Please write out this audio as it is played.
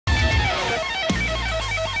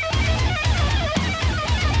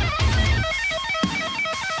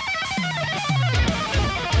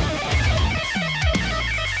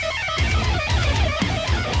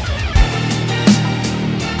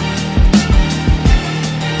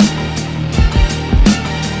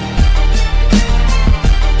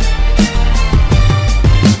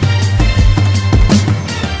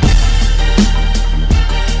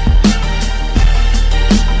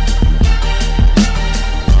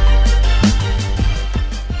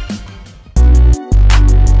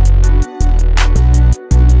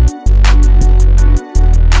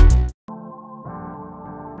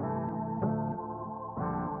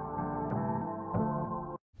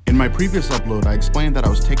previous upload, I explained that I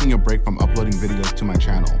was taking a break from uploading videos to my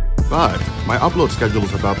channel. But my upload schedule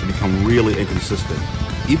is about to become really inconsistent,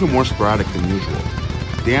 even more sporadic than usual,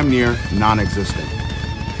 damn near non-existent.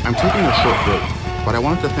 I'm taking a short break, but I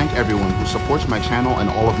wanted to thank everyone who supports my channel and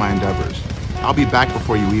all of my endeavors. I'll be back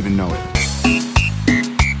before you even know it.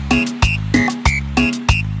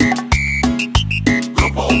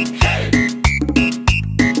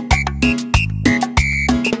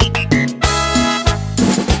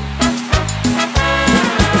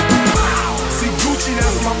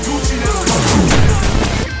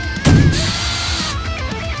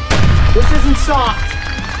 This isn't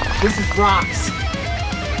soft. This is rocks.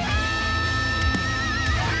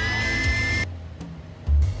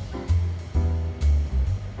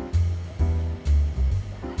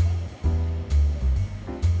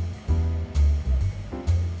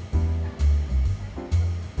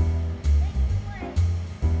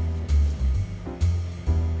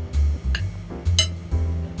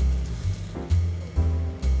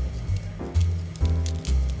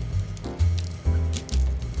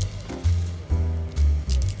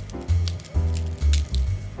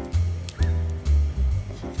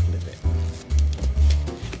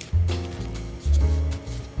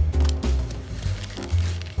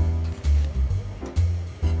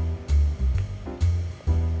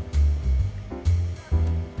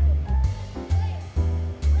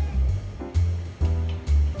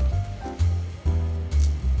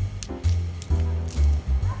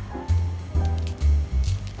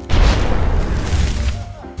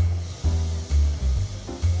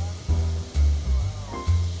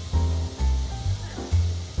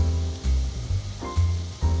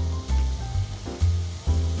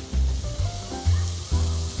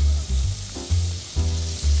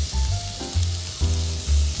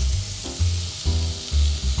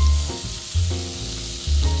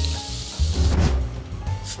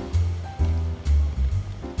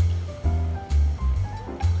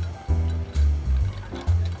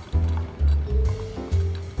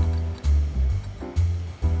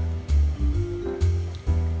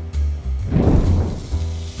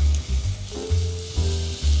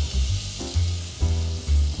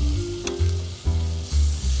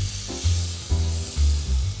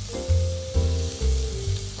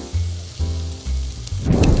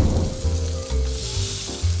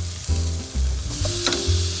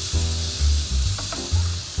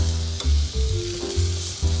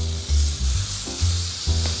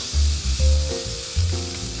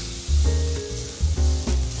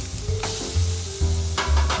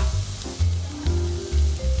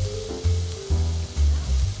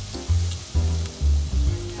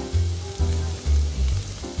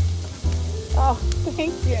 Oh,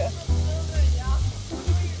 thank you.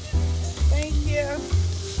 Thank you.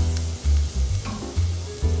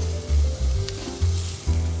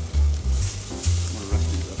 I'm gonna rest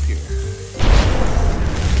these up here.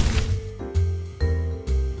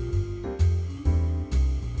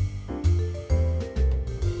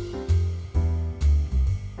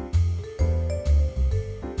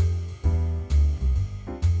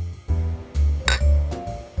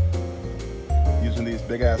 Using these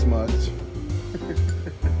big ass mugs.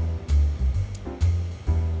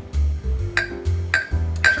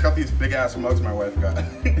 Check out these big ass mugs my wife got.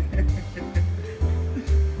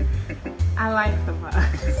 I like the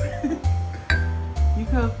mugs. You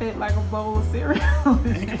could fit like a bowl of cereal.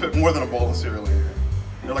 You can fit more than a bowl of cereal here.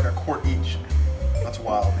 They're like a quart each. That's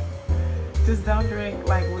wild. Just don't drink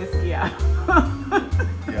like whiskey out.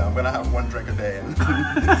 Yeah, I'm gonna have one drink a day.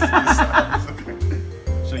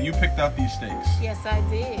 So you picked out these steaks. Yes, I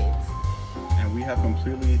did. And we have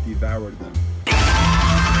completely devoured them.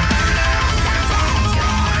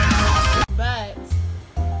 But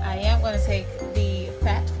I am going to take the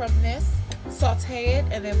fat from this, saute it,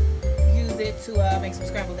 and then use it to make some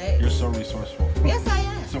scrambled eggs. You're so resourceful. Yes, I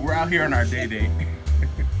am. So we're out here on our day date.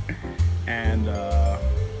 And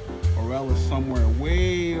Orelle is somewhere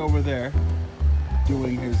way over there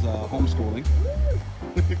doing his homeschooling.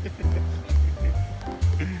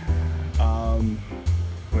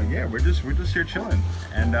 But yeah, we're just here chilling,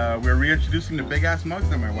 and we're reintroducing the big ass mugs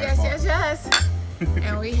that my wife bought. Yes.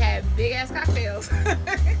 And we had big ass cocktails. I'm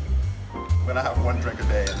gonna have one drink a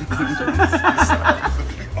day.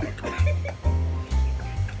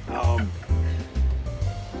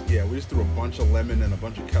 Yeah, we just threw a bunch of lemon and a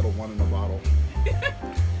bunch of Kettle One in a bottle.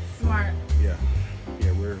 Smart. Yeah,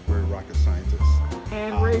 we're rocket scientists.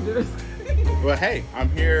 And ragers. But hey,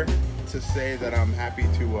 I'm here to say that I'm happy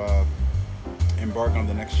to embark on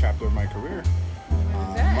the next chapter of my career.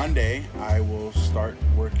 Monday, I will start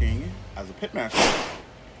working as a pitmaster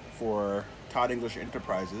for Todd English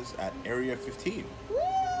Enterprises at AREA15. Woo!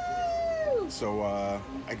 So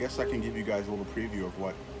I guess I can give you guys a little preview of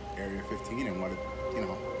what Area 15 and what it,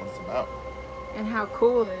 what it's about. And how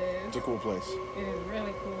cool it is. It's a cool place. It is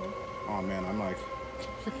really cool. Oh man, I'm like,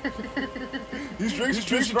 these drinks are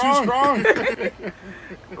too strong.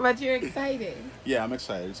 But you're excited. Yeah, I'm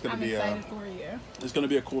excited. It's gonna be excited for you. It's gonna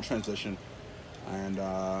be a cool transition, and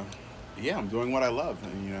yeah, I'm doing what I love,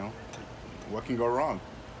 and what can go wrong?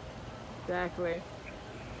 Exactly.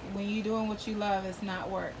 When you're doing what you love, it's not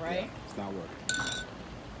work, right? Yeah, it's not work.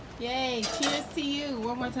 Yay! Cheers to you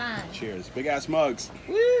one more time. Cheers! Big ass mugs.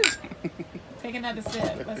 Woo! Take another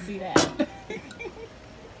sip. Let's see that.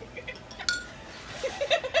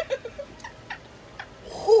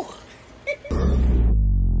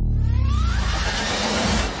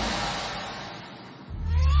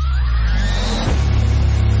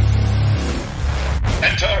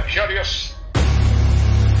 Enter curious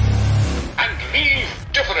and leave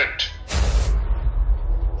different.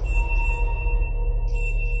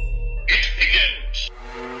 It begins.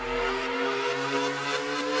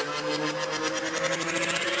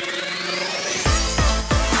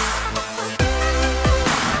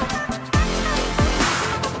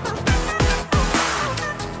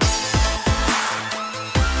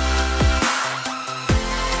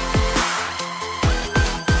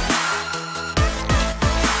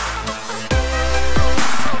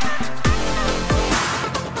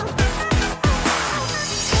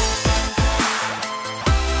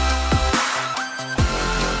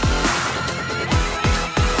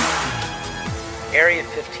 Area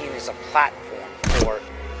 15 is a platform for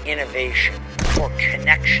innovation, for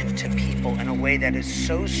connection to people in a way that is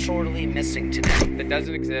so sorely missing today. That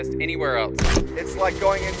doesn't exist anywhere else. It's like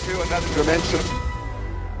going into another dimension.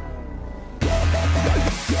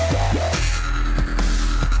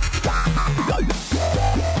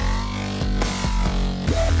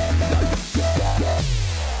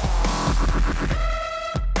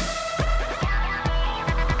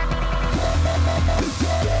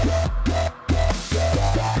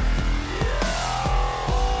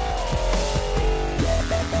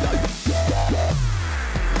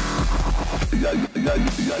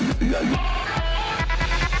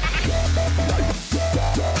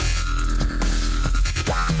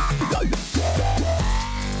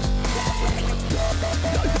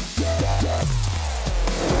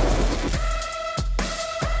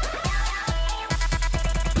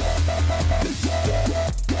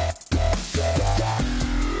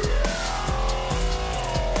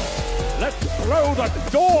 Let's blow the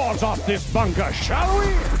doors off this bunker, shall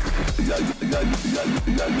we?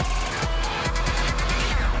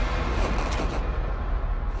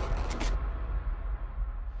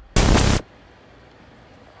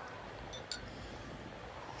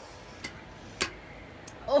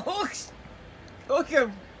 Oh, okay.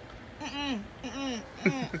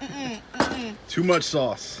 Too much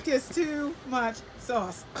sauce. Just too much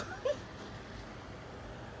sauce.